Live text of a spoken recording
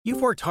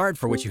You've worked hard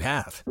for what you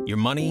have. Your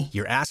money,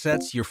 your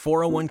assets, your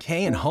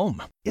 401k, and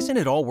home. Isn't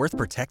it all worth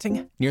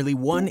protecting? Nearly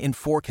 1 in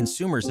 4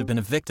 consumers have been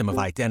a victim of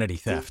identity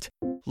theft.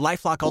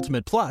 LifeLock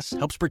Ultimate Plus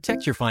helps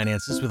protect your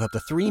finances with up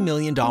to $3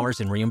 million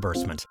in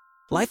reimbursement.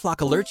 LifeLock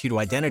alerts you to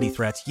identity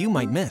threats you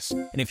might miss.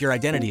 And if your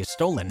identity is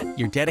stolen,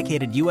 your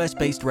dedicated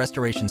U.S.-based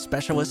restoration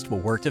specialist will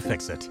work to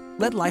fix it.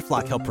 Let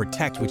LifeLock help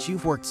protect what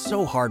you've worked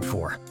so hard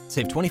for.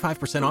 Save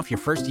 25% off your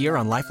first year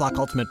on LifeLock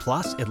Ultimate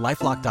Plus at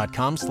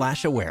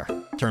LifeLock.com/aware.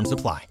 Terms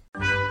apply.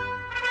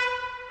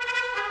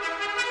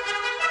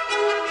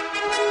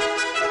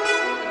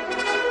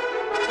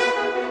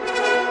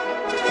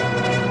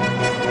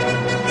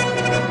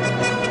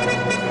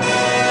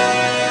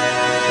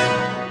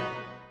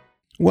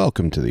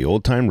 Welcome to the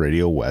Old Time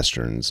Radio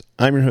Westerns.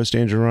 I'm your host,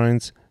 Andrew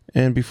Rhines,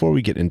 and before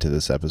we get into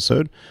this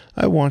episode,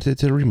 I wanted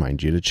to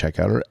remind you to check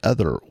out our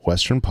other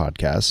Western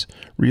podcasts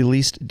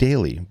released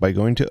daily by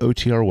going to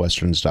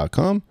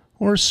otrwesterns.com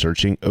or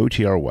searching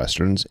OTR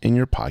Westerns in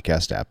your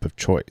podcast app of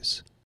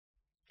choice.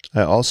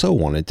 I also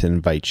wanted to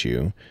invite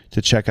you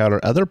to check out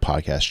our other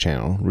podcast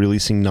channel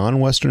releasing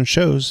non-Western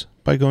shows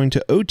by going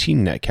to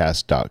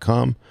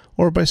otnetcast.com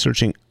or by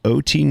searching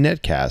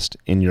OTNetcast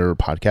in your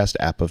podcast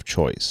app of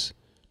choice.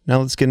 Now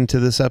let's get into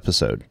this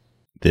episode.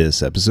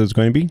 This episode is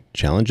going to be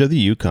Challenge of the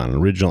Yukon.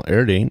 Original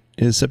air date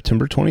is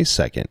September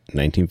 22nd,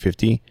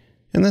 1950,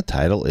 and the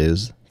title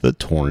is The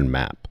Torn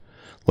Map.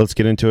 Let's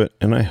get into it,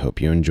 and I hope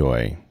you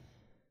enjoy.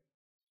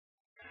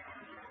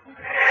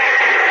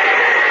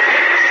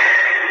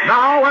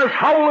 Now, as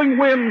howling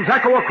winds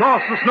echo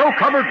across the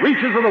snow-covered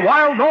reaches of the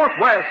wild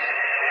Northwest,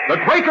 the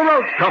Quaker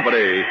Oats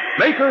Company,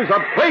 makers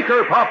of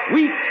Quaker Puff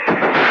Wheat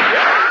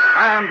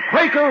and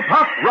Quaker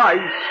Puff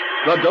Rice,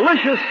 the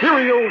delicious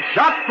cereal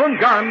shot from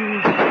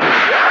guns,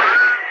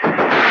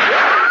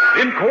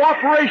 in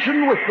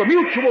cooperation with the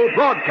Mutual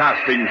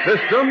Broadcasting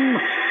System,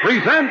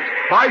 present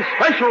by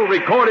special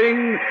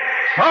recording,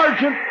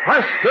 Sergeant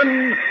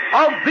Preston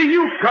of the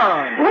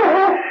Yukon.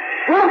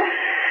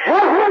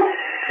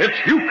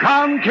 It's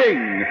Yukon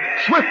King,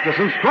 swiftest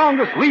and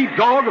strongest lead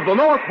dog of the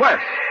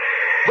Northwest,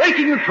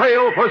 breaking the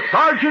trail for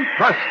Sergeant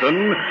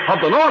Preston of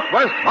the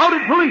Northwest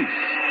Mounted Police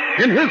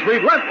in his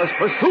relentless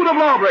pursuit of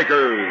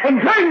lawbreakers. And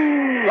ding!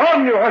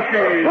 On you,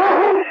 Husky!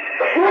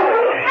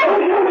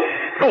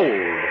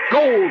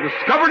 Gold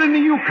discovered in the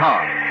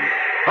Yukon.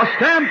 A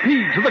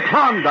stampede to the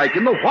Klondike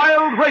in the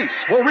wild race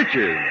for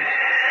riches.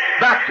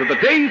 Back to the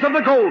days of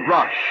the gold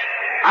rush.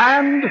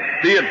 And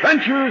the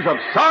adventures of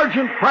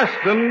Sergeant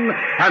Preston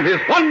and his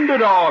wonder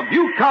dog,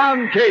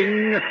 Yukon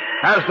King,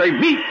 as they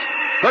meet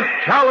the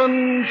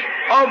challenge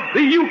of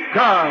the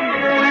Yukon.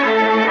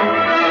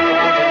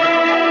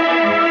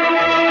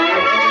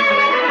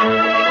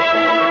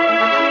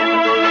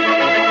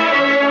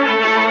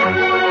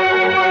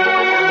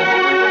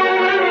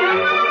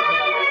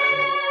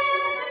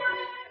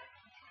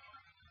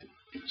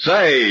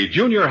 Say,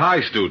 junior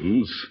high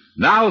students,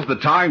 now's the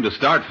time to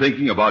start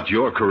thinking about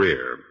your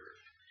career.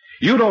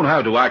 You don't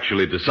have to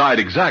actually decide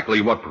exactly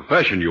what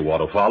profession you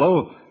want to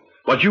follow,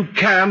 but you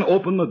can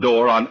open the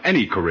door on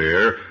any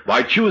career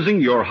by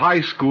choosing your high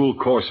school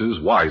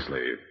courses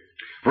wisely.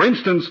 For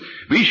instance,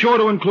 be sure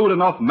to include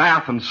enough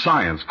math and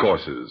science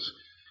courses.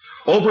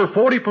 Over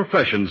 40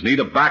 professions need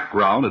a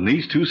background in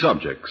these two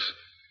subjects.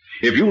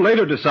 If you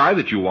later decide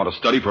that you want to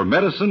study for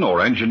medicine or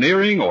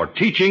engineering or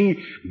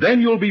teaching, then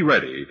you'll be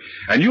ready,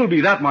 and you'll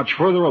be that much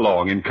further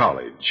along in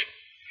college.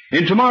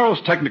 In tomorrow's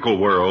technical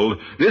world,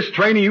 this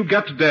training you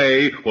get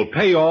today will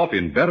pay off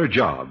in better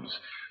jobs.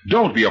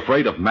 Don't be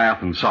afraid of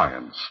math and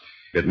science.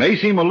 It may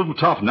seem a little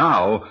tough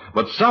now,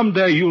 but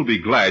someday you'll be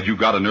glad you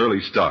got an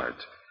early start.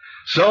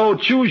 So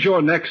choose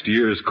your next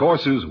year's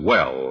courses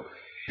well.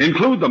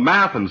 Include the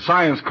math and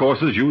science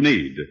courses you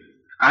need.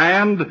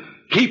 And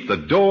keep the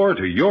door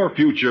to your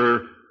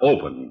future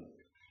open.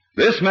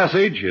 This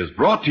message is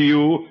brought to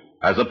you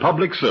as a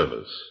public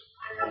service.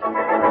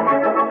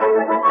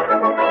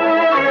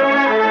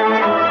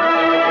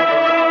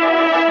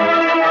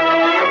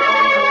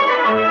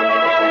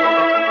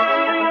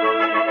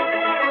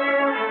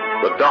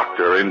 The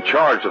doctor in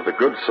charge of the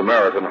Good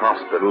Samaritan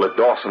Hospital at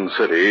Dawson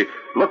City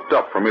looked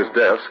up from his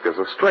desk as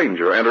a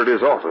stranger entered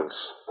his office.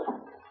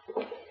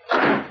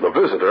 The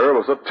visitor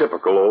was a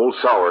typical old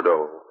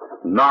sourdough,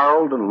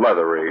 gnarled and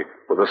leathery,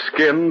 with a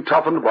skin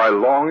toughened by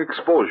long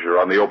exposure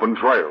on the open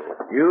trail.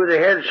 You the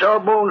head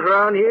sawbones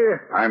around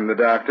here? I'm the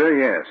doctor,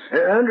 yes.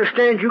 I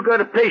understand you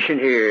got a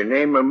patient here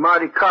named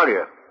Marty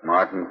Collier.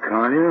 Martin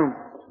Collier?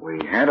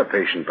 We had a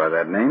patient by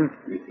that name.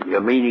 You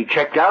mean he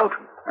checked out?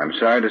 I'm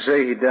sorry to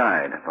say he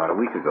died about a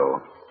week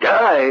ago.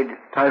 Died?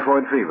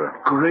 Typhoid fever.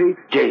 Great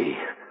day.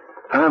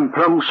 I'm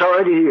plumb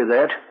sorry to hear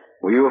that.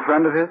 Were you a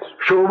friend of his?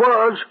 Sure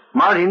was.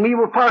 Marty and me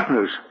were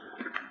partners.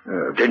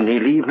 Didn't he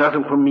leave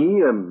nothing for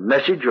me? A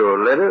message or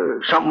a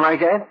letter? Something like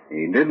that?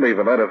 He did leave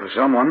a letter for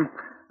someone.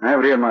 I have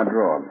it here in my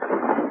drawer.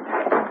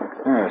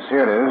 Yes,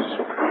 here it is.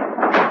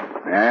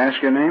 May I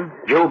ask your name?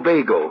 Joe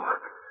Bago.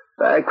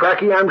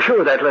 Cracky, I'm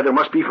sure that letter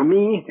must be for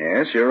me.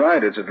 Yes, you're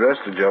right. It's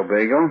addressed to Joe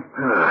Bago.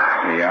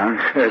 Here you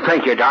are.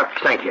 Thank you, Doc.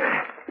 Thank you.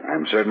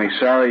 I'm certainly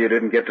sorry you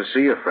didn't get to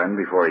see your friend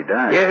before he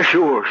died. Yeah,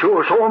 sure,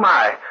 so am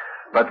I.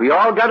 But we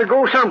all got to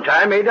go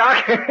sometime, eh,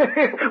 Doc?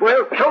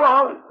 Well, so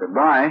long.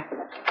 Goodbye.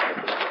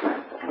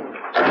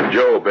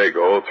 Joe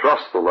Bago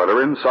thrust the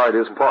letter inside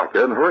his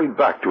pocket and hurried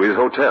back to his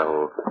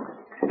hotel.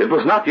 It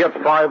was not yet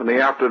 5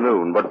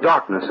 p.m, but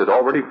darkness had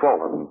already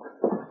fallen.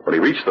 When he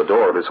reached the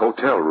door of his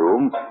hotel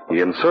room,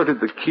 he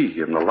inserted the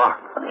key in the lock.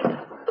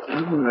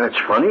 That's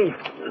funny.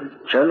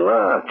 It's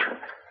unlocked.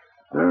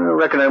 I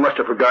reckon I must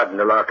have forgotten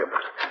to lock it.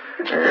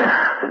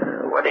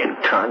 What in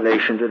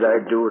tarnation did I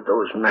do with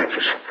those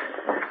matches?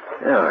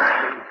 Oh,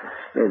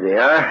 here they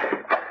are.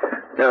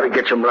 Now to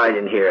get some light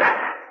in here.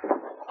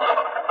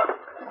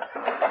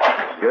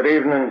 Good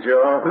evening,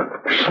 Joe.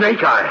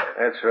 Snake Eye.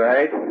 That's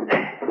right.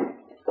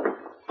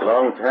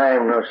 Long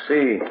time no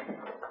see.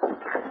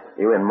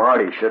 You and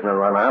Marty shouldn't have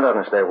run out on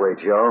us that way,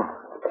 Joe.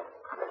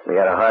 We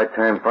had a hard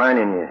time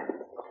finding you.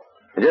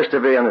 Just to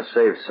be on the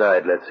safe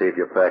side, let's see if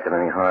you're packing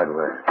any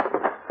hardware.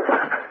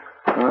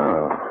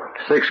 Oh,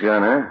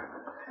 6-gun, huh?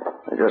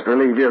 I just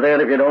relieved you of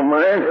that if you don't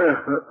mind.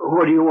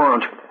 What do you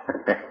want?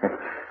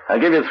 I'll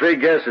give you 3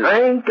 guesses.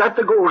 I ain't got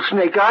the gold,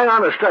 Snake Eye,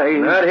 honest, I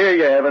ain't. Not here,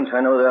 you haven't.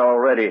 I know that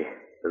already.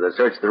 Because I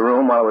searched the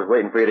room while I was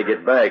waiting for you to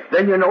get back.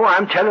 Then you know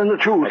I'm telling the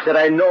truth. I said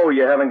I know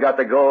you haven't got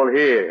the gold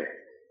here.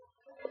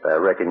 But I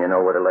reckon you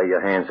know where to lay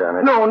your hands on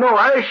it. No,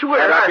 I swear.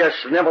 Shut up, you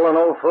sniveling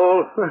old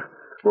fool.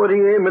 What are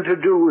you aiming to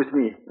do with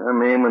me?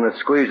 I'm aiming to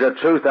squeeze the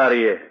truth out of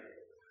you.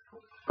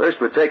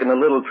 First, we're taking a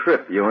little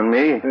trip, you and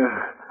me.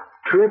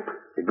 Trip?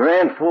 To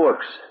Grand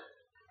Forks.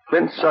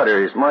 Clint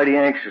Sutter is mighty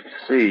anxious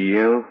to see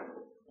you.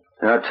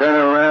 Now turn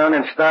around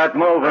and start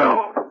moving.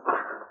 Oh.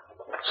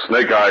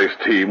 Snake Eye's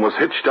team was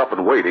hitched up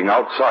and waiting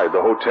outside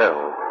the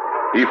hotel.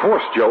 He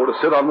forced Joe to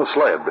sit on the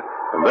sled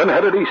and then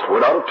headed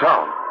eastward out of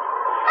town.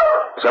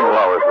 Several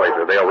hours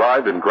later, they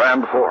arrived in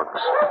Grand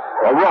Forks,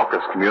 a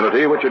raucous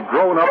community which had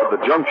grown up at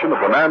the junction of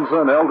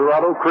Bonanza and El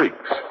Dorado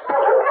Creeks.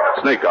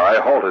 Snake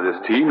Eye halted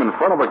his team in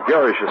front of a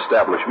garish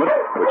establishment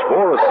which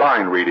bore a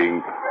sign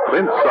reading,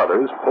 Clint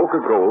Sutter's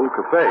Poker Gold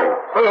Cafe.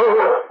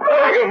 Oh,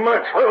 thank you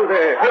much. Hold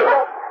there.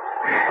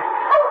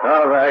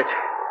 All right.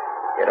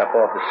 Get up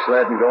off the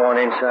sled and go on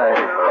inside.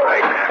 All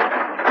right.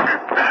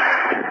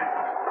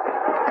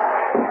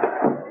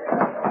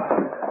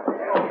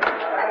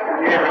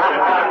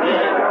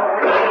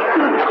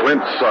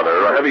 Clint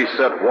Sutter, a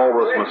heavy-set,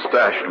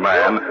 walrus-mustached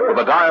man with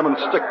a diamond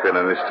stick pin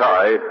in his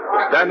tie,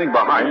 was standing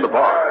behind the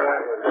bar.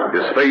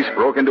 His face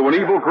broke into an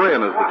evil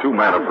grin as the two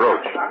men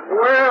approached.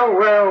 Well.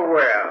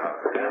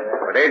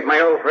 It ain't my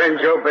old friend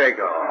Joe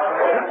Bago.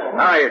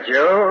 Hiya,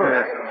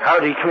 Joe.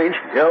 Howdy, Clint.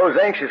 Joe's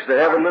anxious to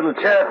have a little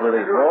chat with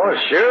his boss.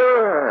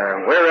 Sure.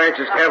 And we're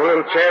anxious to have a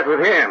little chat with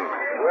him.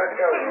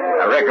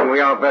 I reckon we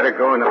all better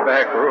go in the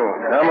back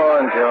room. Come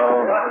on,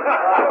 Joe.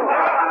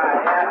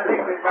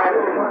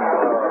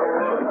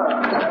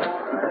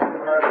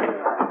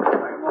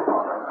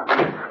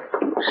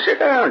 Sit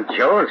down,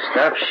 Joe, and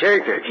stop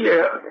shaking.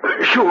 Yeah,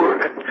 sure.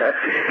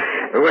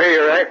 The way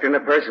you're acting, a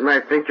person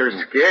might think you're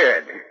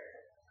scared.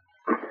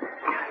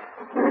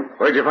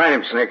 Where'd you find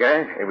him, Snake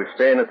Eye? He was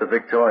staying at the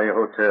Victoria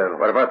Hotel.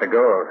 What about the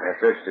gold? I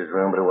searched his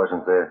room, but it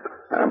wasn't there.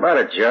 How about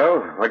it, Joe?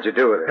 What'd you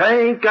do with it? I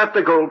ain't got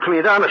the gold,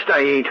 Clint. Honest,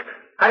 I ain't.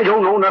 I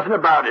don't know nothing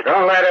about it.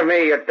 Don't lie to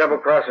me, you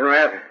double-crossing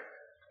rat.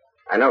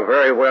 I know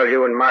very well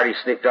you and Marty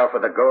sneaked off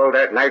with the gold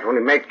that night when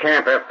we made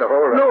camp after the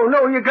hold-up.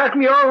 No, you got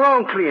me all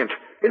wrong, Clint.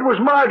 It was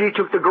Marty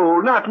took the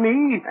gold, not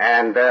me.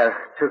 And,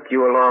 took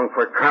you along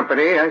for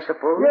company, I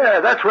suppose? Yeah,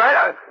 that's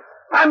right.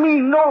 I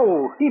mean,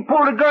 no. He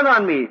pulled a gun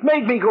on me.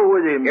 Made me go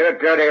with him. You're a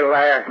dirty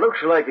liar.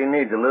 Looks like he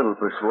needs a little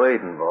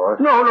persuading, boss.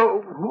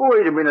 No.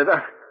 Wait a minute.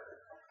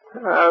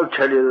 I'll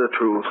tell you the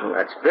truth.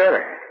 That's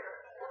better.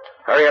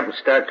 Hurry up and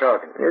start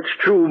talking. It's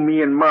true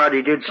me and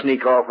Marty did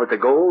sneak off with the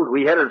gold.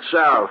 We headed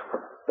south.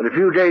 And a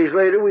few days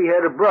later, we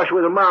had a brush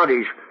with the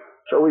Mounties.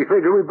 So we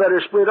figured we better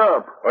split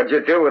up. What'd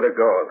you do with the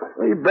gold?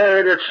 We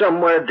buried it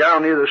somewhere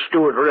down near the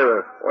Stewart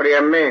River. What do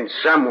you mean,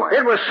 somewhere?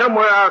 It was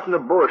somewhere out in the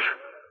bush.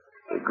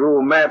 We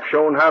drew a map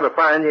showing how to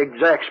find the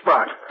exact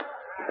spot.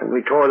 And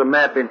we tore the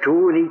map in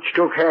two and each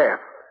took half.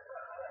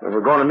 We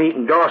were going to meet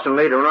in Dawson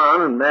later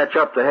on and match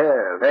up the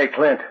halves. Hey,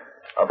 Clint,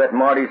 I'll bet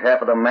Marty's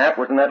half of the map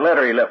was in that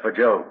letter he left for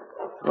Joe.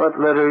 What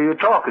letter are you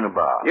talking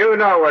about? You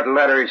know what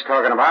letter he's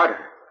talking about.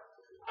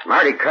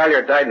 Marty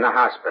Collier died in the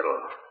hospital.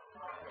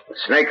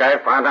 Snake Eye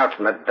found out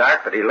from the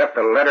doc that he left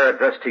a letter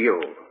addressed to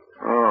you.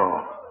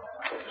 Oh.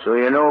 So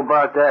you know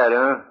about that,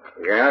 huh?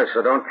 Yeah,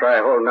 so don't try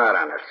holding out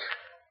on us.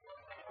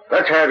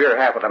 Let's have your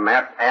half of the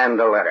map and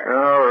the letter.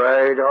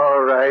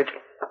 All right.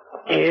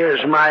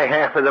 Here's my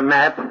half of the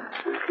map,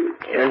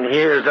 and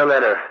here's the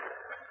letter.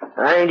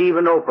 I ain't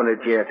even opened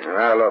it yet.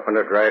 I'll open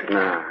it right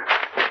now.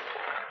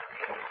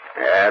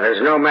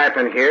 There's no map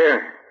in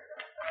here.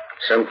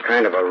 Some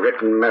kind of a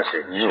written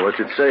message. What's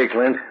it say,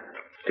 Clint?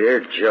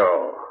 Dear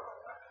Joe,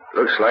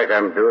 looks like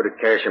I'm due to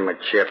cash in my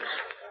chips.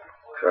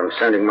 So I'm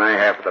sending my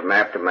half of the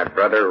map to my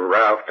brother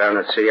Ralph down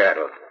in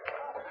Seattle.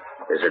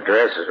 His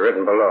address is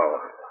written below.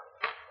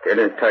 Get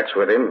in touch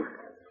with him.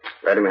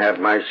 Let him have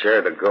my share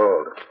of the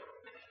gold.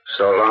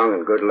 So long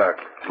and good luck,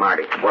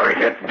 Marty. Boy,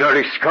 that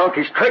dirty skunk,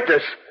 he's tricked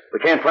us. We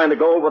can't find the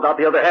gold without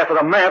the other half of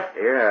the map.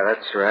 Yeah,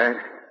 that's right.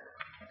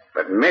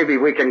 But maybe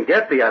we can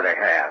get the other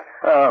half.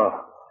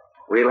 Oh.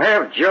 We'll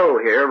have Joe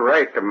here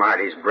write to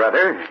Marty's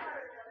brother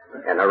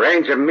and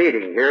arrange a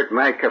meeting here at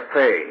my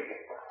cafe.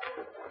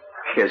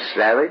 You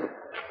savvy?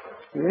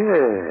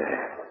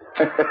 Yeah.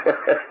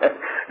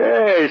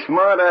 Hey,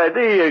 smart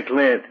idea,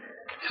 Clint.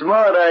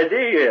 Smart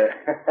idea.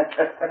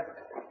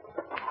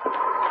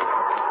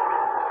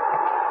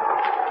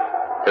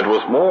 It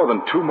was more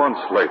than 2 months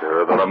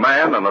later that a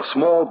man and a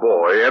small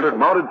boy entered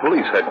mounted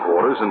police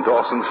headquarters in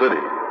Dawson City.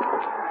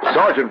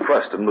 Sergeant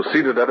Preston was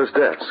seated at his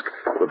desk,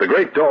 with the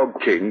great dog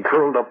King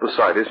curled up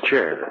beside his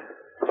chair.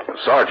 The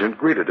sergeant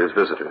greeted his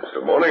visitors.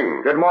 Good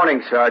morning. Good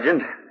morning,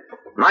 Sergeant.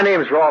 My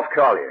name's Rolf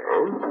Collier.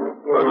 Oh,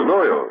 glad to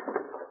know you.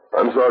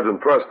 I'm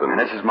Sergeant Preston. And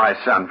this is my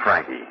son,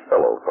 Frankie.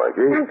 Hello,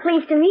 Frankie. I'm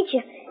pleased to meet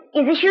you.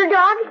 Is this your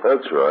dog?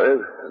 That's right.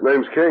 His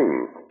name's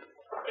King.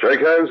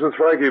 Shake hands with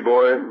Frankie,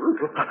 boy. Oh,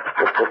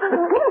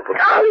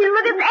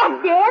 look at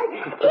that, Dad.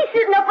 He's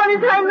sitting up on his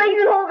hind legs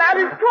and holding out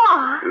his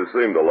paw. You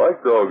seem to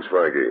like dogs,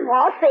 Frankie.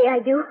 Well, I'll say I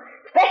do.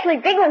 Especially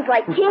big ones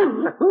like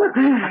King.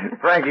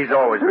 Frankie's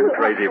always been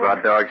crazy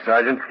about dogs,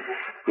 Sergeant.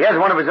 He has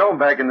one of his own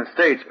back in the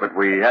States, but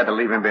we had to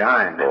leave him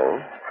behind.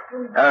 Oh?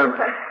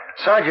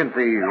 Sergeant,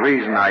 the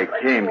reason I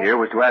came here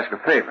was to ask a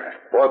favor.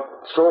 What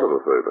sort of a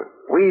favor?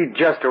 We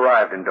just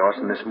arrived in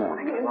Dawson this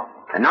morning.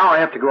 And now I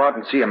have to go out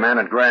and see a man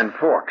at Grand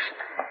Forks.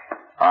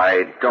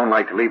 I don't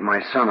like to leave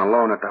my son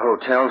alone at the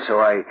hotel, so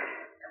I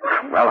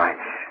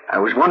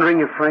was wondering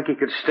if Frankie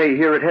could stay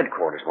here at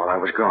headquarters while I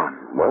was gone.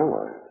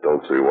 Well, I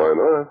don't see why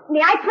not. May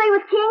I play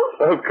with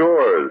King? Of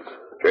course.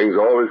 King's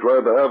always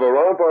glad to have a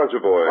romp, aren't you,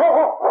 boy?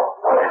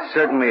 I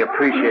certainly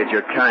appreciate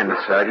your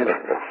kindness, Sergeant.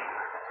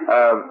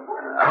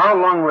 How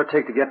long will it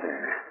take to get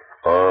there?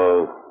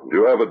 Do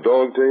you have a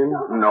dog team?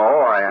 No,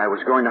 I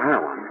was going to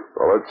hire one.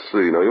 Well, let's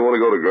see. Now, you want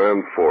to go to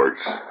Grand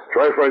Forks.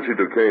 Try Frenchie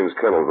Duquesne's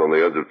kennels on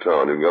the edge of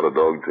town. You've got a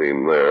dog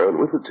team there. And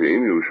with the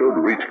team, you should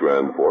reach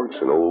Grand Forks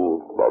in,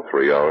 about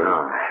 3 hours.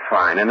 Oh,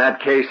 fine. In that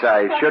case,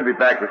 I should be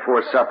back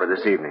before supper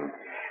this evening.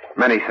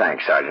 Many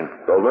thanks, Sergeant.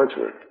 Don't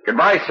mention it.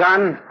 Goodbye,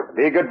 son.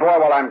 Be a good boy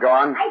while I'm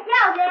gone. I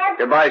shall, Dad.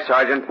 Goodbye,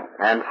 Sergeant.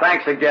 And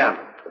thanks again.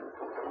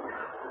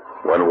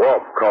 When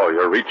Rolf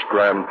Collier reached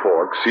Grand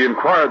Forks, he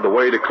inquired the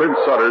way to Clint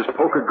Sutter's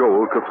Poker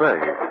Gold Cafe.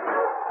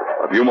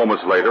 A few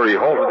moments later, he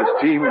halted his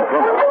team in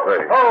front of the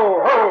cafe. Ho,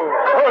 ho,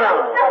 ho now,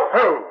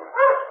 ho.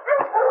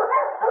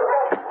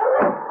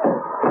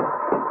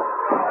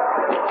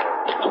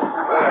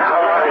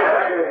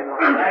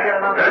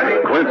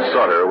 Clint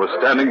Sutter was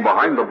standing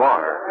behind the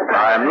bar.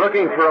 I'm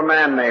looking for a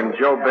man named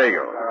Joe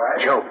Bagel.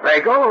 Joe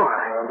Bagel?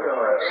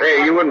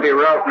 Say, you wouldn't be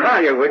Ralph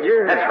Collier, would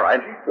you? That's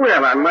right.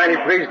 Well, I'm mighty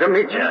pleased to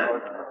meet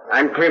you.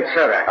 I'm Clint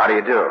Sutter. How do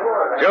you do?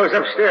 Joe's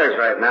upstairs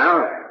right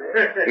now.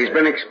 He's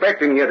been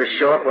expecting you to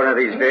show up one of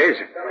these days.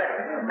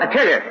 I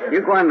tell you,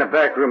 you go in the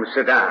back room and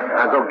sit down.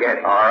 I'll go get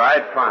him. All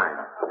right, fine.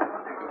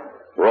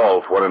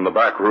 Rolf went in the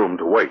back room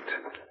to wait.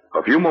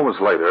 A few moments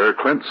later,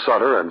 Clint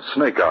Sutter and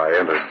Snake Eye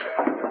entered.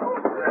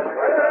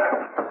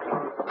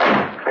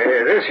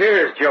 Hey, this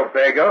here's Joe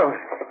Bagel.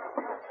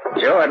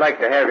 Joe, I'd like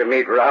to have you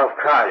meet Ralph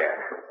Collier.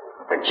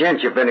 The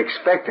gent you've been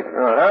expecting.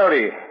 Oh,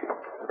 howdy.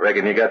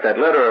 Reckon you got that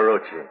letter I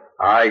wrote you.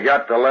 I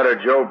got the letter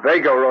Joe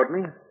Bagel wrote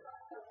me.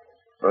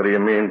 What do you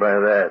mean by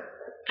that?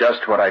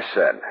 Just what I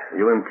said.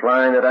 You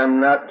implying that I'm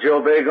not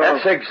Joe Bagel?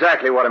 That's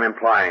exactly what I'm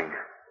implying.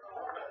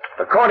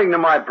 According to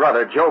my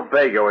brother, Joe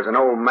Bagel is an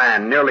old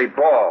man, nearly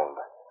bald.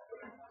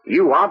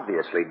 You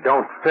obviously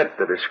don't fit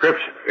the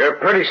description. You're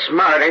pretty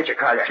smart, ain't you,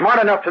 Collier? Smart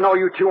enough to know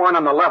you two aren't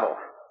on the level.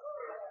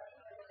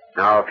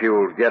 Now, if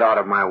you'll get out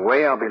of my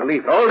way, I'll be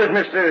leaving. Hold it,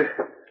 mister.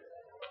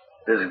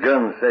 This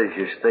gun says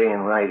you're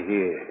staying right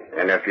here.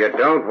 And if you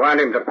don't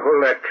want him to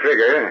pull that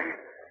trigger,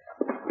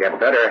 you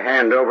better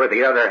hand over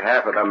the other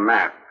half of the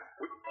map.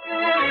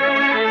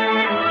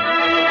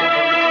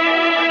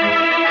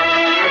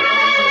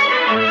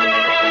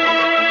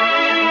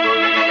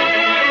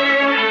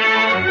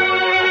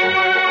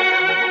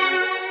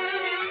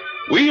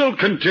 We'll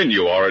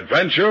continue our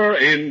adventure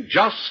in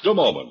just a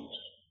moment.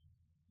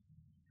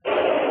 It's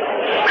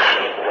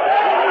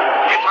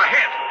a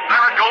hit.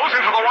 There it goes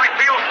into the right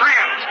field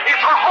stands.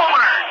 It's a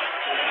homer.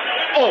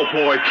 Oh,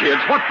 boy,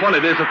 kids, what fun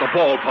it is at the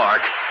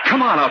ballpark.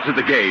 Come on out to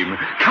the game.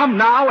 Come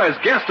now as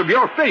guest of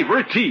your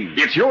favorite team.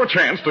 It's your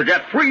chance to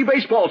get free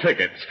baseball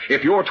tickets.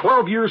 If you're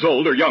 12 years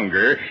old or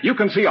younger, you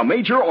can see a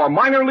major or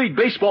minor league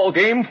baseball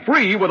game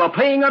free with a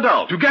paying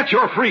adult. To get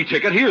your free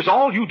ticket, here's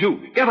all you do.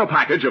 Get a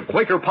package of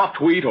Quaker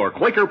puffed wheat or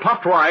Quaker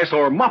puffed rice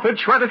or Muffet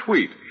shredded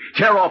wheat.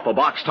 Tear off the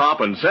box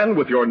top and send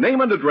with your name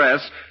and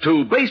address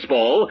to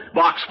Baseball,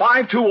 Box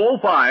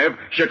 5205,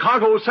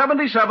 Chicago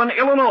 77,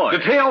 Illinois.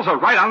 Details are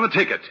right on the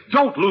ticket.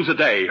 Don't lose a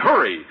day.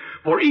 Hurry.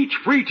 For each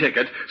free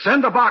ticket,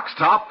 send a box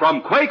top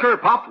from Quaker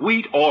puffed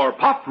wheat or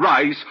puffed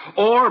rice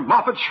or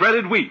Muffet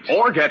shredded wheat.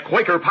 Or get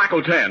Quaker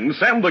Paco 10,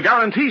 send the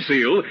guarantee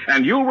seal,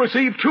 and you'll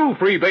receive 2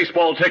 free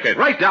baseball tickets.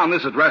 Write down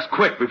this address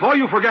quick before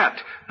you forget.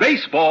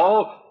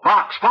 Baseball,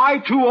 Box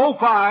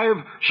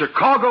 5205,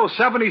 Chicago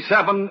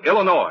 77,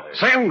 Illinois.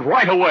 Send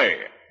right away.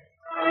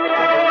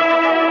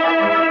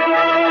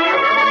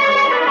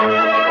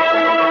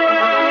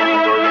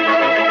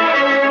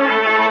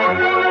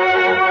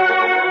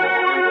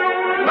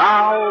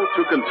 Now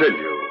to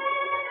continue.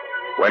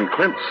 When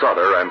Clint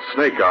Sutter and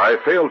Snake Eye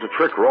failed to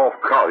trick Rolf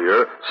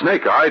Collier,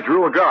 Snake Eye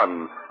drew a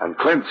gun, and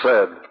Clint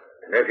said,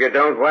 If you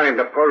don't want him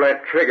to pull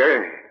that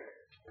trigger,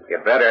 you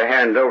better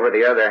hand over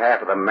the other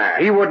half of the map.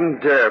 He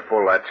wouldn't dare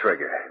pull that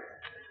trigger.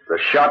 The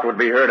shot would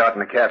be heard out in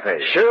the cafe.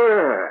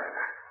 Sure.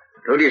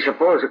 Who do you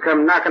suppose will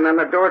come knocking on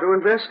the door to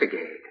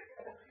investigate?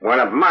 One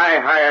of my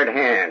hired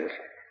hands.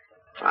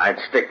 I'd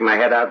stick my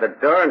head out the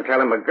door and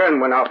tell him a gun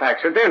went off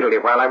accidentally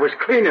while I was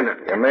cleaning it.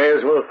 You may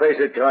as well face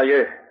it,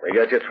 Collier. We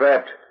got you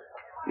trapped.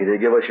 Either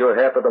give us your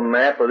half of the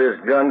map or this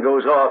gun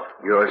goes off.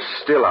 You're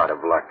still out of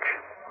luck.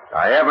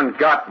 I haven't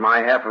got my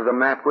half of the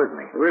map with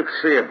me. We'll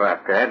see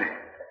about that.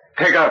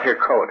 Take off your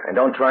coat. And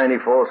don't try any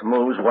false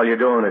moves while you're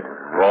doing it.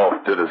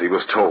 Rolf did as he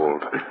was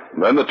told.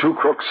 And then the two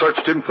crooks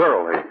searched him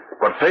thoroughly,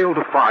 but failed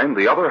to find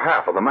the other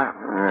half of the map.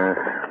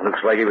 Looks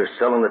like he was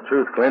telling the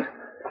truth, Clint.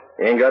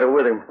 He ain't got it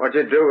with him. What'd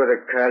you do with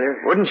it,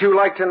 Collier? Wouldn't you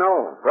like to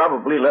know?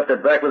 Probably left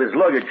it back with his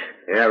luggage.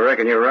 Yeah, I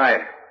reckon you're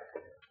right.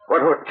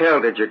 What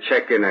hotel did you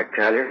check in at,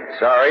 Collier?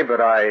 Sorry,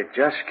 but I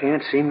just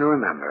can't seem to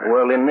remember.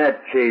 Well, in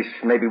that case,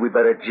 maybe we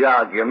better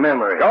jog your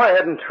memory. Go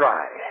ahead and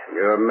try.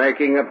 You're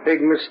making a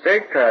big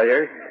mistake,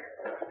 Collier.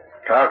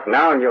 Talk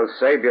now and you'll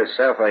save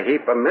yourself a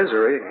heap of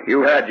misery.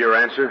 You had your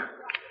answer.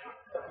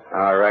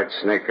 All right,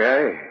 Snake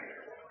Eye.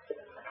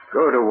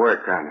 Go to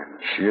work on him.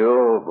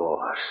 Sure,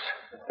 boss.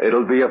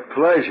 It'll be a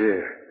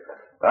pleasure.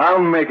 I'll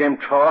make him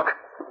talk.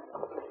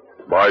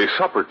 By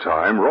supper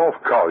time, Rolf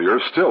Collier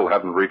still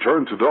hadn't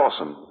returned to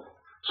Dawson.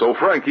 So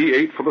Frankie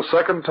ate for the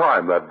second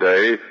time that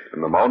day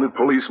in the Mounted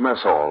Police Mess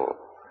Hall.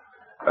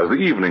 As the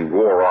evening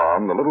wore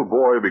on, the little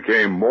boy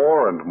became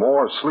more and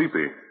more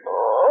sleepy.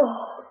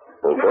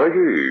 Well,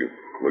 Frankie,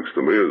 looks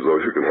to me as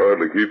though you can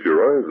hardly keep your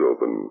eyes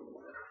open.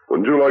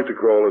 Wouldn't you like to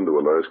crawl into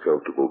a nice,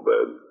 comfortable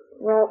bed?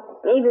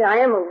 Well, maybe I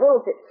am a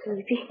little bit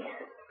sleepy.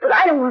 But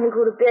I don't want to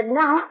go to bed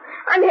now.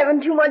 I'm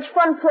having too much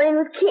fun playing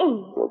with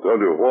King. I'll tell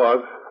you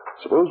what.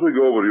 Suppose we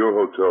go over to your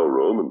hotel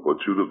room and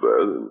put you to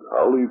bed, and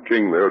I'll leave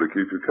King there to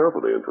keep you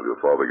company until your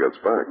father gets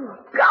back.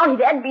 Golly,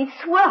 that'd be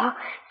swell.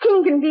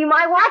 King can be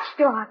my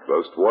watchdog.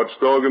 Best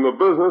watchdog in the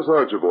business,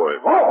 aren't you, boy?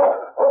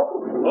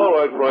 All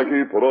right,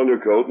 Frankie, put on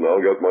your coat and I'll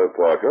get my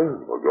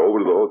parka. We'll go over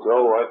to the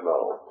hotel right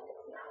now.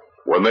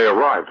 When they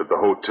arrived at the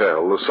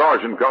hotel, the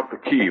sergeant got the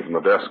key from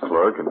the desk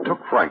clerk and took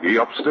Frankie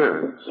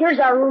upstairs. Here's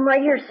our room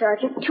right here,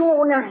 Sergeant.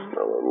 209.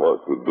 I'll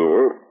unlock the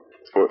door.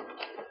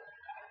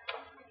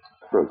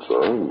 That's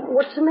all.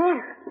 What's the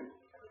matter?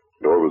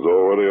 Door was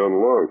already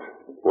unlocked.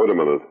 Wait a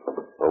minute.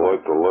 I'll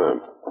light the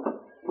lamp.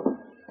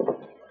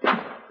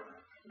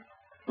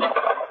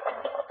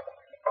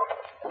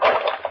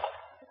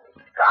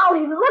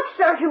 Golly, look,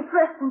 Sergeant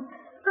Preston.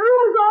 The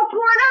room is all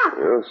torn up.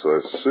 Yes, I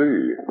see.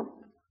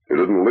 You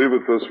didn't leave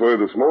it this way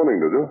this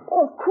morning, did you?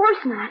 Oh, of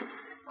course not.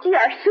 See,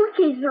 our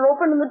suitcases are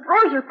open and the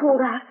drawers are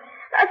pulled out.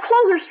 Our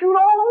clothes are strewn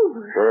all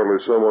over. Apparently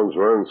someone's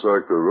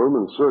ransacked the room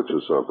in search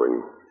of something.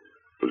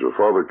 Was your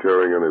father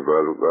carrying any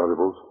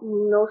valuables?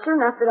 No, sir,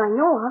 not that I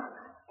know of.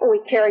 Oh,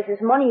 he carries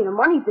his money in a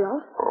money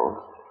belt.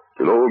 Oh.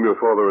 You know whom your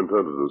father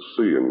intended to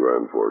see in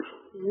Grand Forks?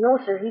 No,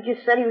 sir. He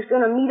just said he was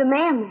going to meet a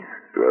man there.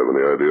 Do you have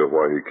any idea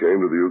why he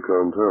came to the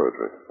Yukon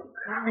Territory?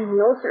 Golly,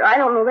 no, sir. I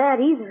don't know that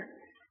either.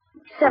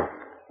 Except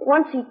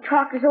once he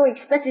talked as though he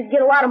expected to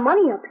get a lot of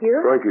money up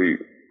here. Frankie,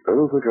 I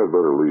don't think I'd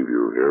better leave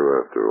you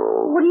here after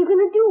all. What are you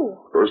going to do?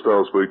 First,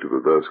 I'll speak to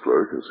the desk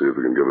clerk and see if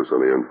he can give us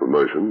any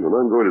information, and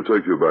I'm going to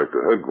take you back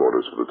to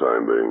headquarters for the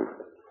time being.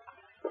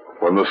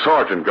 When the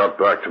sergeant got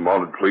back to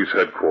Mounted Police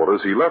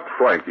headquarters, he left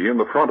Frankie in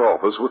the front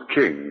office with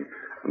King,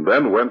 and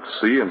then went to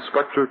see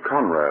Inspector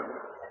Conrad.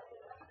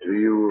 Do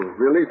you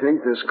really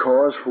think there's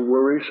cause for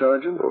worry,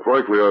 Sergeant? Well,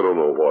 frankly, I don't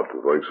know what to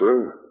think,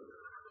 sir.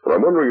 But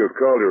I'm wondering if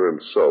Collier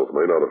himself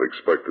may not have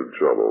expected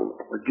trouble.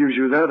 What gives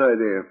you that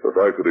idea? The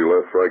fact that he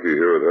left Frankie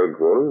here at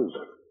headquarters.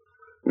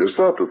 When you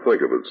stop to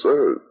think of it,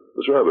 sir,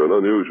 it's rather an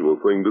unusual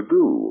thing to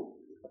do.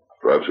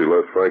 Perhaps he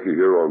left Frankie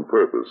here on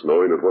purpose,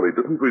 knowing that when he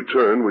didn't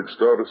return, we'd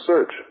start a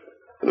search.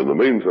 And in the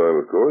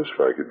meantime, of course,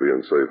 Frankie'd be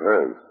in safe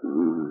hands.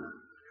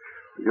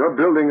 You're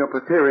building up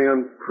a theory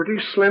on pretty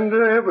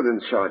slender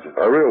evidence, Sergeant.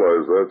 I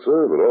realize that,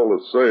 sir, but all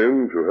the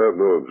same, if you have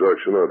no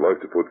objection, I'd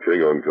like to put King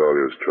on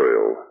Collier's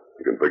trail.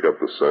 You can pick up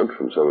the scent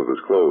from some of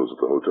his clothes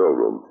at the hotel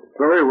room.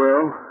 Very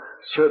well.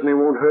 Certainly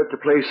won't hurt to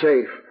play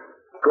safe.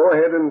 Go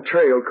ahead and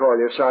trail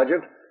Collier,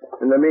 Sergeant.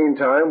 In the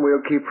meantime,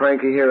 we'll keep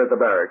Frankie here at the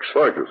barracks.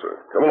 Thank you, sir.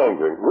 Come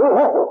along, King.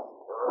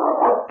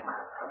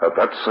 At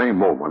that same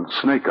moment,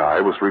 Snake Eye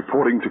was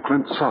reporting to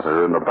Clint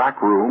Sutter in the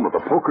back room of the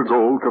Poker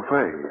Gold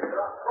Cafe.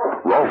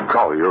 Rolf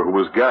Collier, who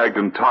was gagged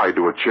and tied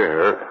to a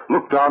chair,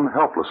 looked on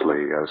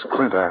helplessly as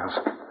Clint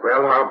asked,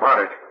 Well, how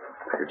about it?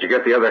 Did you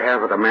get the other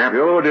half of the map?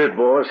 Sure did,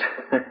 boss.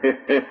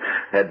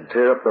 Had to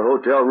tear up the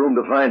hotel room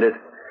to find it.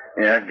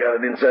 Yeah, I got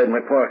it inside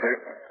my pocket.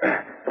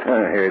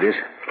 Here it is.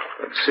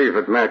 Let's see if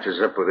it matches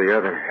up with the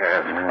other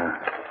half.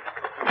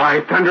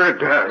 By thunder, it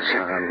does.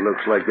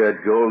 Looks like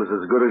that gold is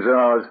as good as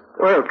ours.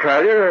 Well,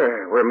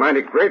 Collier, we're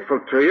mighty grateful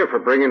to you for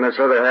bringing this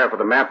other half of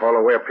the map all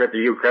the way up here to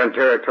Yukon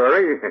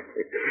territory.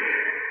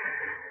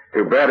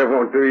 Too bad it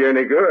won't do you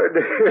any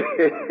good.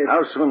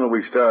 How soon will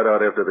we start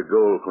out after the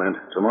gold, Clint?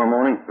 Tomorrow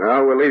morning?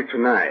 No, we'll leave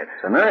tonight.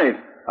 Tonight?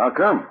 How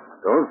come?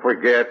 Don't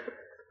forget,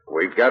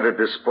 we got to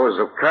dispose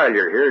of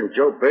Collier here and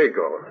Joe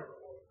Bago.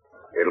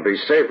 It'll be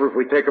safer if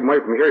we take him away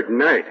from here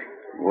tonight.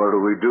 What do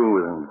we do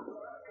with him?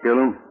 Kill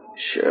him?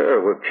 Sure,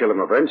 we'll kill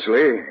him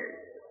eventually.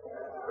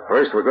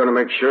 First, we're going to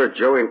make sure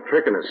Joe ain't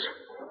tricking us.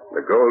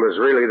 The gold is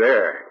really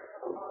there.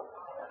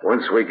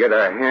 Once we get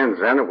our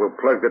hands on it, we'll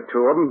plug the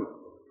two of them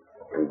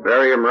and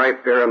bury him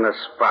right there on the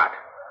spot,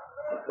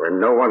 where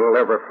no one will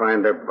ever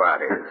find their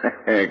bodies.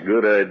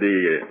 Good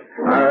idea.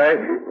 All right,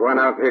 go on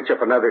out and hitch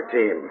up another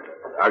team.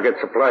 I'll get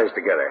supplies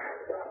together.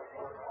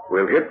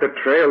 We'll hit the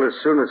trail as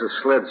soon as the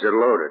sleds are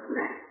loaded.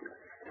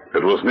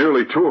 It was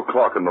nearly 2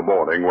 o'clock in the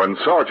morning when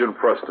Sergeant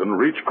Preston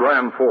reached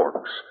Grand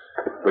Forks.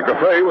 The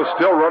cafe was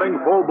still running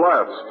full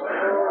blast.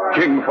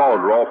 King followed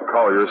Rolf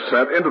Collier's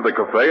scent into the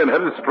cafe and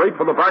headed straight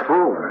for the back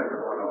room.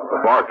 The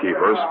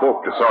barkeeper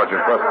spoke to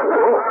Sergeant Preston.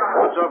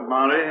 What's up,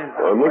 Monty?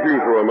 I'm looking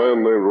for a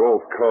man named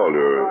Rolf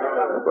Collier.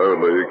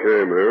 Apparently he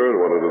came here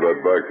and went into that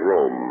back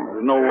room.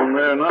 There's no one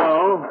there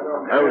now.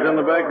 I was in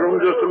the back room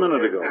just a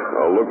minute ago.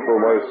 I'll look for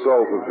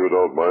myself if you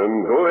don't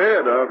mind. Go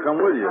ahead. I'll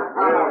come with you.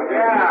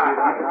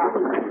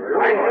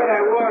 I said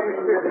I was.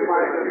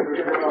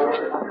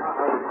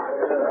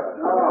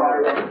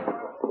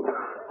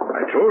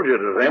 I told you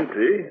it was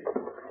empty.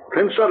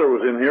 Clint Sutter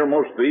was in here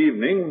most of the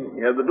evening.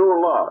 He had the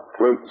door locked.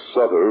 Clint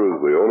Sutter is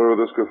the owner of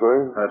this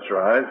cafe? That's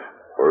right.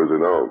 Where is he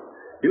now?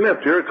 He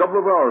left here a couple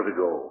of hours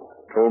ago.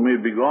 Told me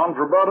he'd be gone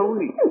for about a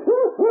week.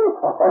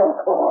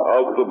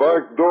 Out the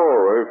back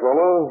door, eh,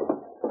 fella?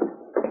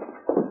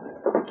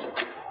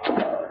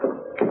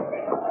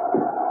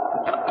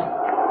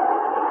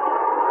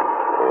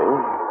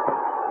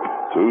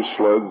 Two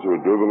sleds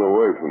were driven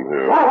away from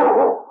here.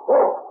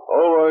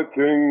 All right,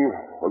 King.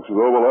 Looks as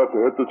though we'll have to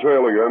hit the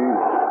trail again.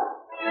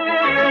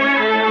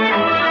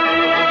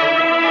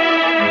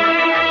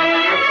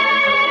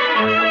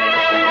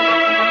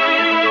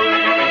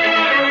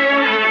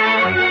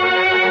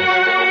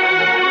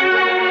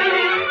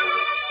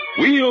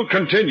 We'll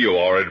continue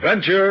our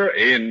adventure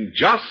in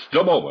just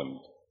a moment.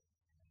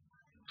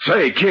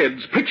 Say,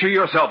 kids, picture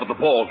yourself at the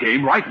ball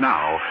game right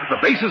now. The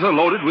bases are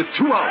loaded with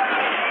 2 outs.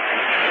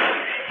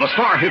 The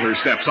star hitter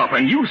steps up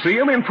and you see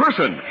him in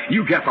person.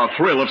 You get the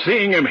thrill of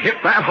seeing him hit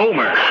that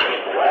homer.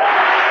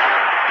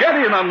 Get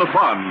in on the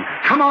fun.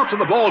 Come out to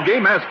the ball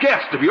game as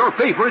guest of your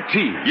favorite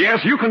team.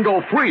 Yes, you can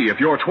go free if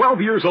you're 12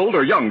 years old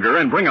or younger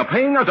and bring a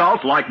paying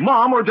adult like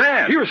Mom or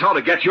Dad. Here's how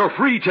to get your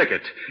free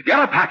ticket.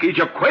 Get a package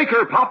of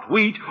Quaker Puffed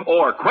Wheat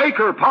or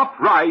Quaker Puffed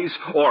Rice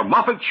or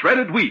Muffet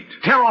Shredded Wheat.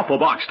 Tear off a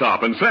box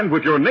top and send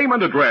with your name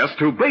and address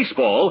to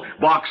Baseball,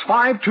 Box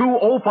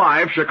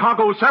 5205,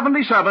 Chicago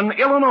 77,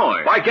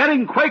 Illinois. By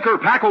getting Quaker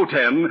Paco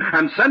 10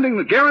 and sending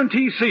the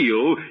guarantee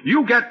seal,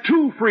 you get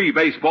 2 free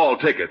baseball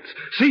tickets.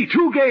 See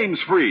 2 games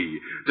free.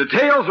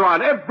 Details are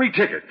on every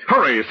ticket.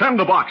 Hurry, send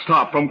the box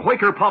top from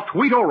Quaker Puffed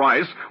Wheat or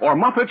Rice or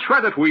Muffet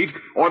Shredded Wheat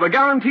or the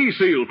guarantee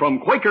seal from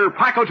Quaker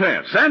Paco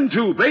 10. Send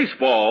to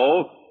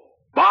Baseball,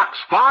 Box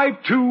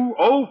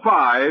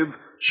 5205,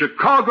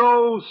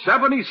 Chicago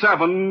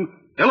 77,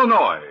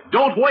 Illinois.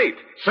 Don't wait.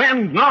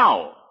 Send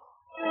now.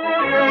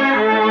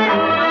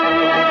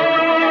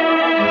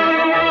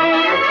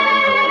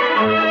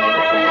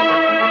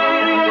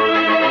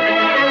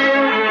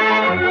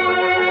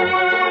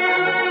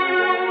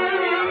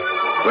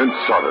 Clint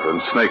Sutter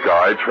and Snake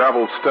Eye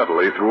traveled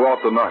steadily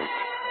throughout the night,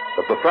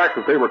 but the fact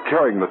that they were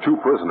carrying the 2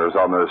 prisoners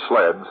on their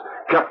sleds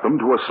kept them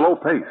to a slow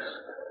pace.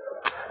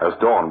 As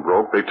dawn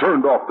broke, they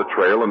turned off the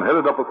trail and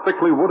headed up a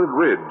thickly wooded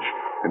ridge,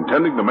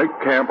 intending to make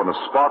camp in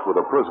a spot where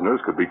the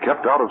prisoners could be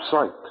kept out of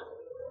sight.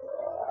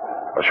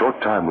 A short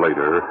time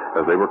later,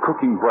 as they were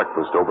cooking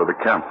breakfast over the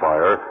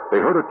campfire, they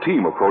heard a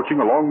team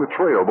approaching along the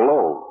trail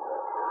below.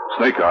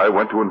 Snake Eye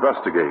went to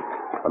investigate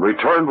and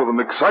returned with an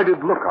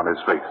excited look on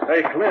his face.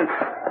 Hey, Clint,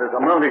 there's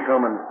a Mountie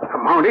coming. A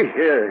Mountie?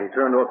 Yeah, he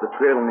turned off the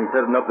trail and he's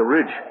heading up the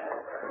ridge.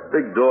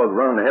 Big dog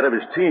running ahead of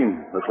his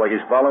team. Looks like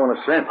he's following a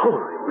scent.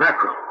 Holy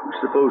mackerel. You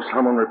suppose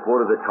someone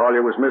reported that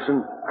Collier was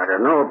missing? I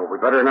don't know, but we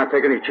better not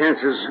take any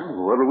chances.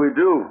 What'll we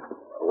do?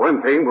 For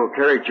one thing, we'll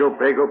carry Joe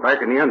Bago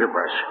back in the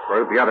underbrush, where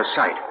he'll be out of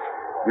sight.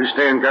 You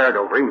stay on guard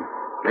over him.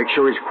 Make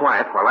sure he's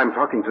quiet while I'm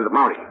talking to the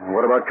Mountie.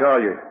 What about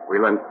Collier?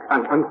 We'll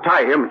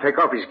untie him and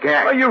take off his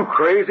gag. Are you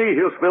crazy?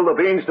 He'll spill the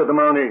beans to the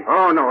Mountie.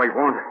 Oh, no, he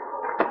won't.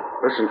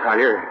 Listen,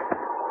 Collier,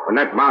 when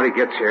that Mountie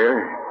gets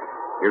here,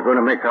 you're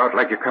going to make out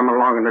like you come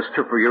along in this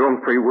trip for your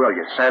own free will,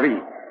 you savvy?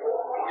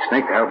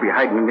 Snake Eye'll be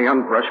hiding in the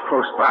underbrush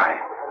close by,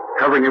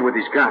 covering you with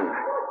his gun.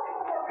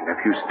 And if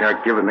you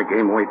start giving the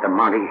game away to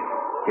Mountie,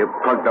 he'll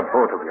plug the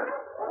both of you.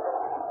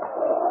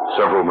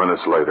 Several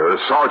minutes later,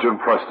 Sergeant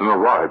Preston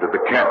arrived at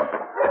the camp.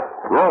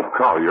 Rolf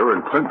Collier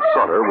and Clint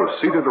Sutter were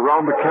seated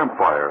around the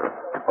campfire,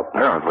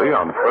 apparently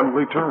on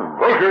friendly terms.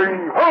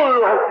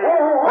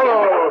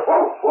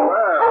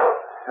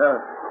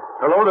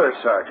 Hello there,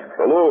 Sergeant.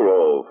 Hello,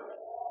 Rolf.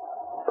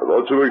 I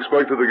thought you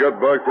expected to get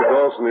back to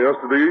Dawson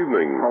yesterday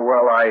evening. Oh,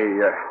 well,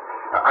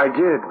 I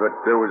did, but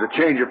there was a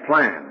change of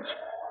plans.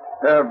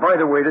 By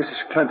the way, this is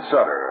Clint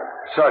Sutter,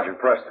 Sergeant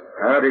Preston.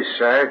 Howdy,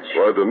 Sarge.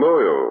 Glad to know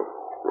you.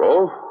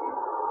 Rolf,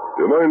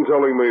 do you mind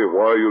telling me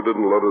why you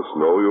didn't let us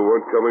know you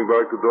weren't coming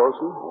back to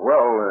Dawson?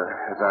 Well,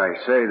 as I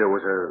say, there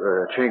was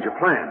a change of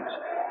plans.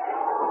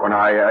 When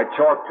I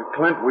talked to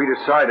Clint, we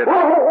decided...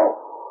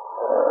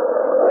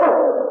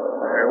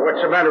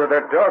 What's the matter with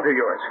that dog of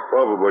yours?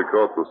 Probably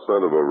caught the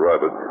scent of a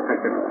rabbit.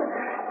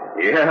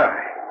 Yeah,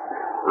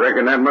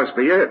 reckon that must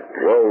be it.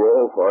 Well,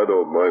 Rolf, I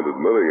don't mind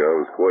admitting I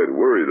was quite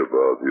worried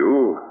about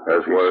you.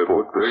 As he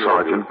spoke, the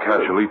sergeant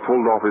casually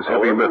pulled off his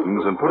heavy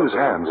mittens and put his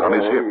hands on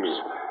his hips.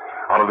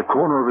 Out of the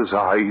corner of his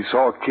eye, he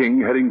saw King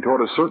heading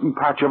toward a certain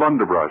patch of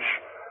underbrush.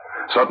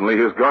 Suddenly,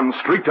 his gun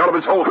streaked out of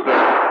his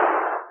holster.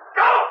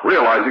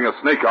 Realizing a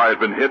snake eye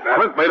had been hit,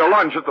 Clint made a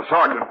lunge at the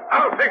sergeant.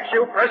 I'll fix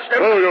you, Preston.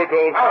 No, you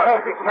don't. I'll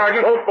help you,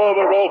 Sergeant. Don't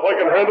bother, Rolf. I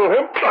can handle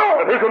him.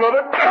 And here's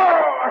another.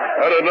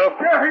 Had enough?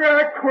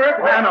 Yeah, quit.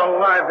 Man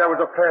alive, that was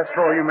a fast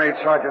throw you made,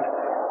 Sergeant.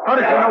 How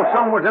did you know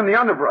someone was in the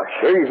underbrush?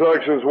 King's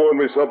actions warned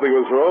me something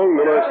was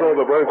wrong, then I saw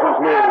the branches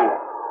move.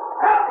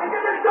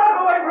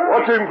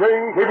 Watch him,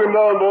 King. Keep him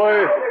down,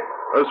 boy.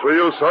 As for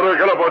you, Sutter,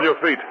 get up on your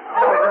feet.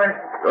 All right.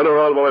 Turn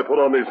around while I put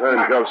on these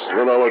handcuffs,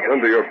 then I'll attend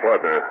to your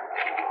partner.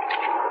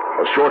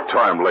 A short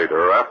time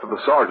later, after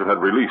the sergeant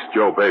had released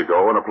Joe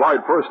Bago and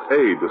applied first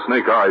aid to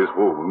Snake Eye's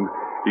wound,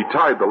 he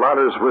tied the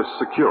latter's wrists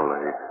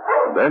securely.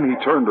 Then he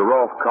turned to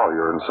Rolf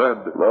Collier and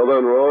said, Now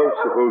then, Rolf,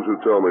 suppose you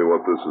tell me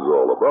what this is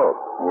all about.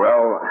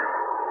 Well,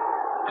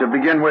 to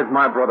begin with,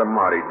 my brother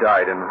Marty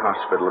died in the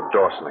hospital at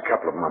Dawson a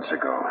couple of months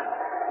ago.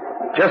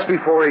 Just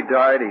before he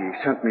died,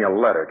 he sent me a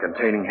letter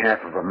containing half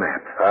of a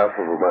map. Half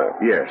of a map?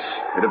 Yes.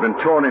 It had been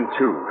torn in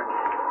two.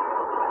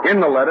 In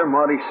the letter,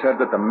 Marty said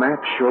that the map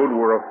showed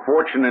where a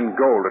fortune in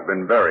gold had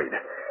been buried.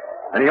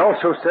 And he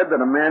also said that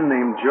a man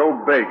named Joe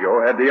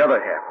Bago had the other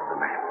half of the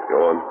map.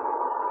 Go on.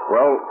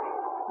 Well,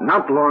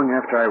 not long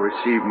after I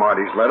received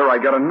Marty's letter, I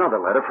got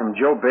another letter from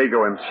Joe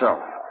Bago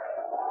himself.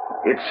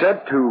 It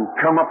said to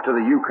come up to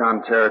the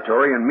Yukon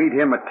territory and meet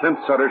him at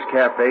Clint Sutter's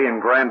Cafe in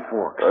Grand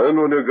Forks. And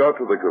when you got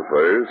to the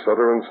cafe,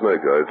 Sutter and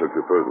Snake Eye took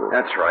you prisoner.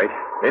 That's right.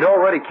 They'd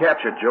already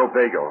captured Joe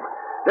Bago.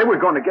 They were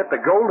going to get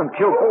the gold and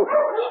kill both of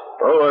us.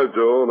 All right,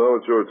 Joe. Now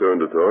it's your turn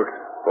to talk.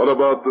 What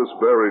about this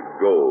buried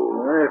gold?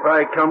 If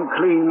I come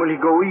clean, will you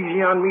go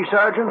easy on me,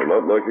 Sergeant? I'm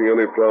not making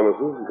any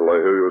promises until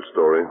I hear your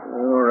story.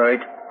 All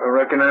right. I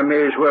reckon I may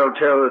as well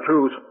tell the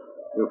truth.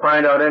 You'll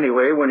find out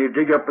anyway when you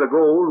dig up the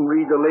gold and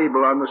read the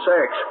label on the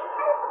sacks.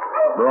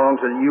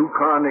 Belongs to the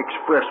Yukon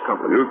Express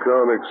Company.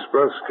 Yukon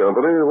Express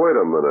Company? Wait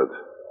a minute.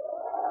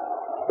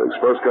 The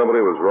Express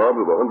Company was robbed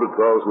of $100,000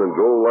 in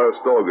gold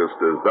last August.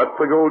 Is that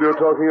the gold you're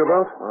talking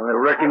about? I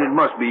reckon it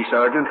must be,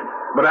 Sergeant.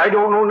 But I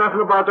don't know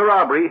nothing about the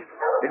robbery.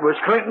 It was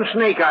Clint and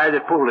Snake Eye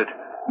that pulled it.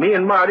 Me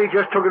and Marty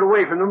just took it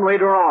away from them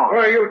later on. Who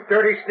are you,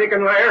 dirty,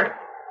 sneaking liar?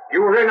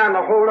 You were in on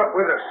the hold-up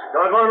with us.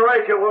 Doggone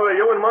right you were.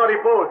 You and Marty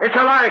both. It's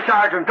a lie,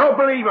 Sergeant. Don't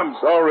believe him.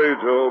 Sorry,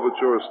 Joe, but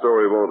your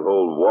story won't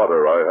hold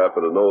water. I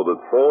happen to know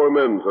that 4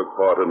 men took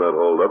part in that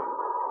hold-up.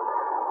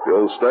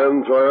 You'll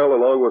stand trial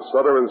along with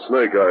Sutter and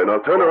Snake Eye.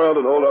 Now turn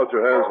around and hold out your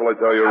hands while I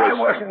tell you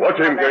wrist.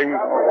 Watch him, King.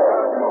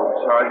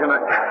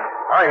 Sergeant,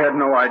 I had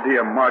no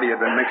idea Marty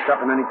had been mixed up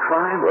in any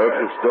crime.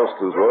 Perhaps it's just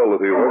as well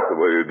that he went the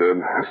way he did.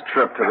 This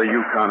trip to the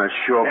Yukon has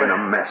sure been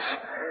a mess.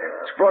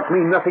 It's brought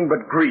me nothing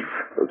but grief.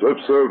 The trip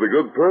served a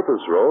good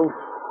purpose, Rolf.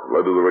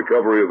 Led to the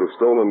recovery of the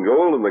stolen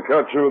gold and the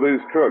capture of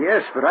these trucks.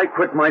 Yes, but I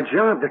quit my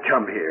job to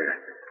come here.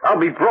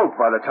 I'll be broke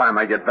by the time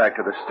I get back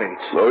to the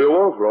States. No, you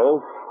won't,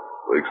 Rolf.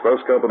 The Express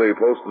Company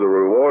posted a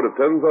reward of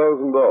 $10,000.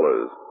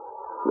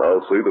 And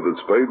I'll see that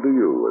it's paid to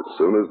you as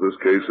soon as this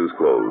case is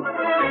closed.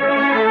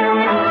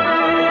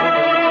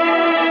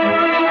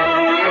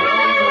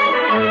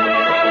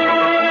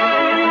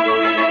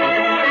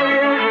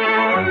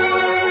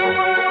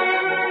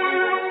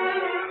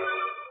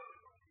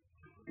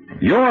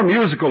 Your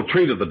musical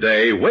treat of the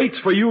day waits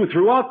for you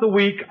throughout the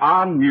week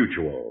on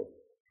Mutual.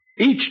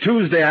 Each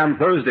Tuesday and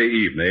Thursday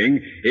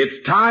evening,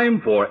 it's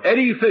time for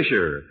Eddie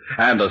Fisher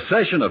and a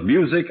session of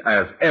music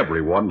as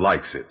everyone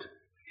likes it.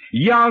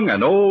 Young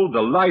and old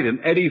delight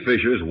in Eddie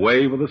Fisher's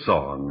wave of the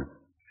song.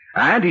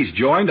 And he's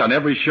joined on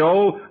every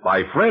show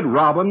by Fred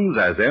Robbins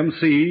as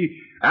MC,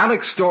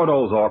 Alex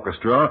Stordo's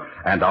orchestra,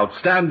 and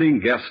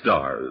outstanding guest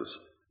stars.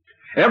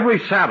 Every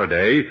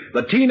Saturday,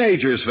 the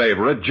teenager's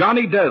favorite,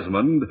 Johnny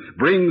Desmond,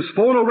 brings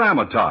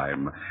Phonorama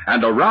Time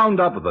and a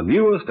roundup of the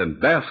newest and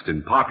best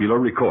in popular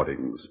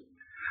recordings.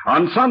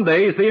 On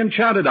Sundays, the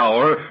Enchanted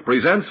Hour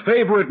presents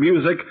favorite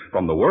music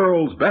from the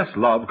world's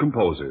best-loved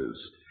composers.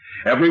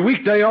 Every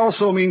weekday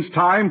also means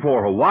time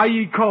for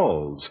Hawaii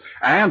Calls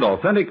and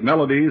authentic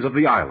melodies of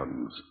the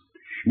islands.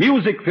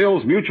 Music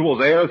fills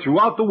Mutual's air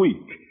throughout the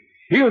week.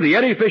 Hear the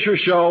Eddie Fisher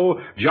Show,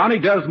 Johnny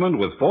Desmond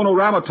with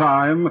Phonorama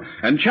Time,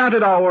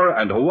 Enchanted Hour,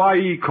 and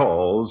Hawaii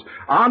Calls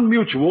on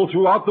Mutual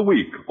throughout the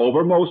week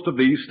over most of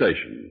these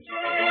stations.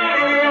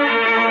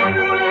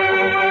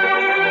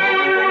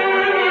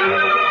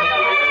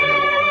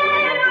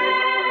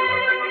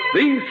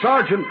 These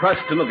Sergeant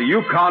Preston of the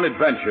Yukon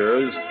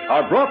Adventures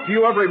are brought to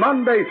you every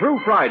Monday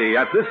through Friday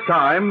at this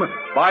time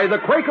by the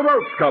Quaker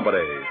Oats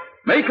Company,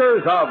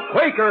 makers of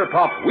Quaker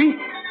Puffed Wheat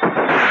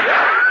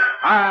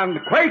and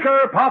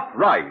Quaker Puffed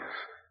Rice,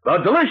 the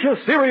delicious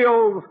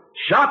cereals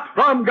shot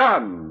from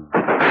guns.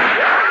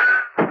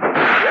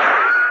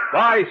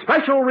 By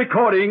special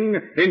recording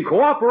in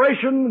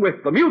cooperation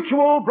with the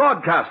Mutual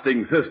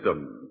Broadcasting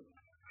System.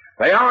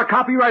 They are a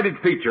copyrighted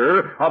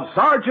feature of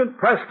Sergeant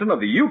Preston of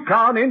the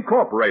Yukon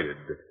Incorporated.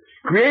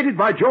 Created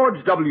by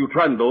George W.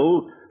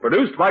 Trendle,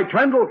 produced by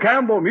Trendle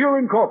Campbell Muir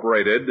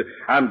Incorporated,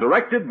 and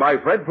directed by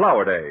Fred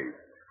Flowerday.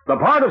 The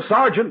part of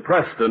Sergeant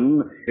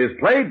Preston is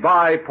played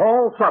by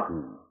Paul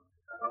Sutton.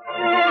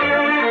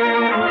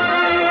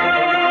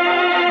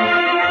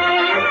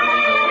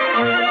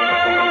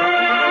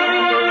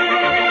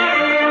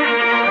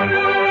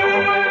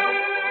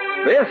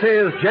 This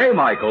is J.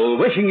 Michael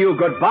wishing you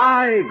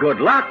goodbye,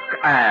 good luck,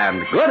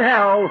 and good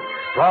health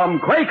from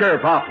Quaker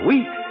Puffed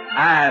Wheat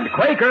and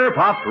Quaker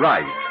Puffed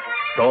Rice.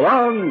 So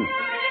long.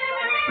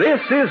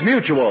 This is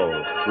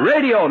Mutual,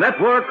 Radio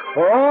Network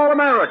for all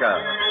America.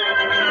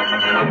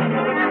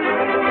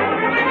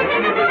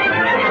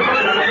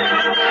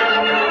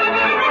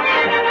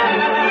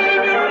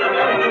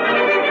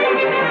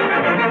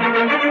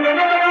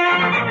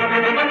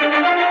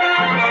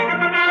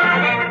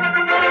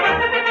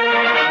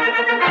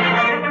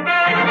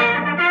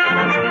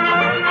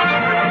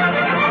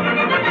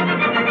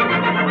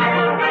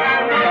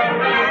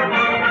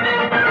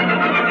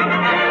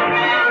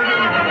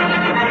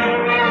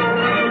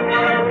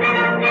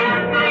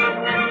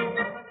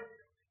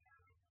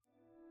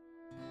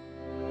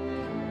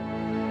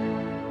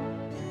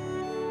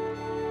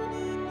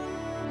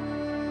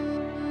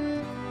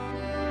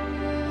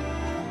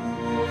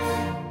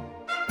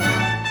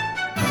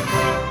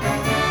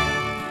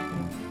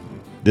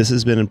 This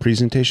has been a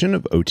presentation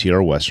of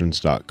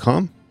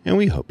OTRWesterns.com, and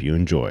we hope you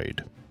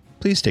enjoyed.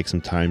 Please take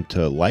some time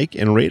to like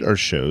and rate our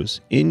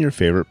shows in your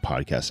favorite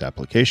podcast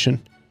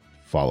application.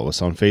 Follow us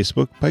on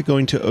Facebook by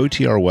going to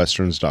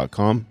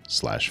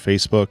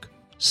OTRWesterns.com/Facebook.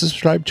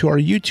 Subscribe to our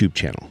YouTube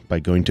channel by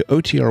going to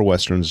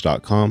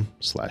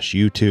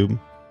OTRWesterns.com/YouTube.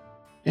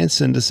 And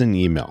send us an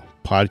email,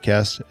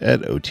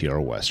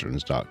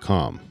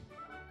 podcast@OTRWesterns.com.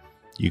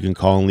 You can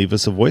call and leave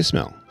us a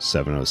voicemail,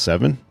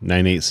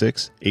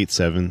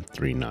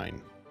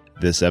 707-986-8739.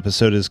 This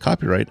episode is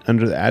copyright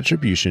under the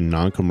Attribution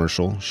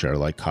Non-Commercial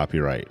Share-alike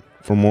copyright.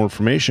 For more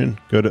information,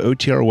 go to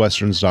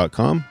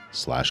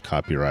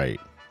OTRWesterns.com/copyright.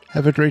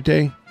 Have a great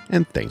day,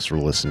 and thanks for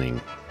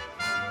listening.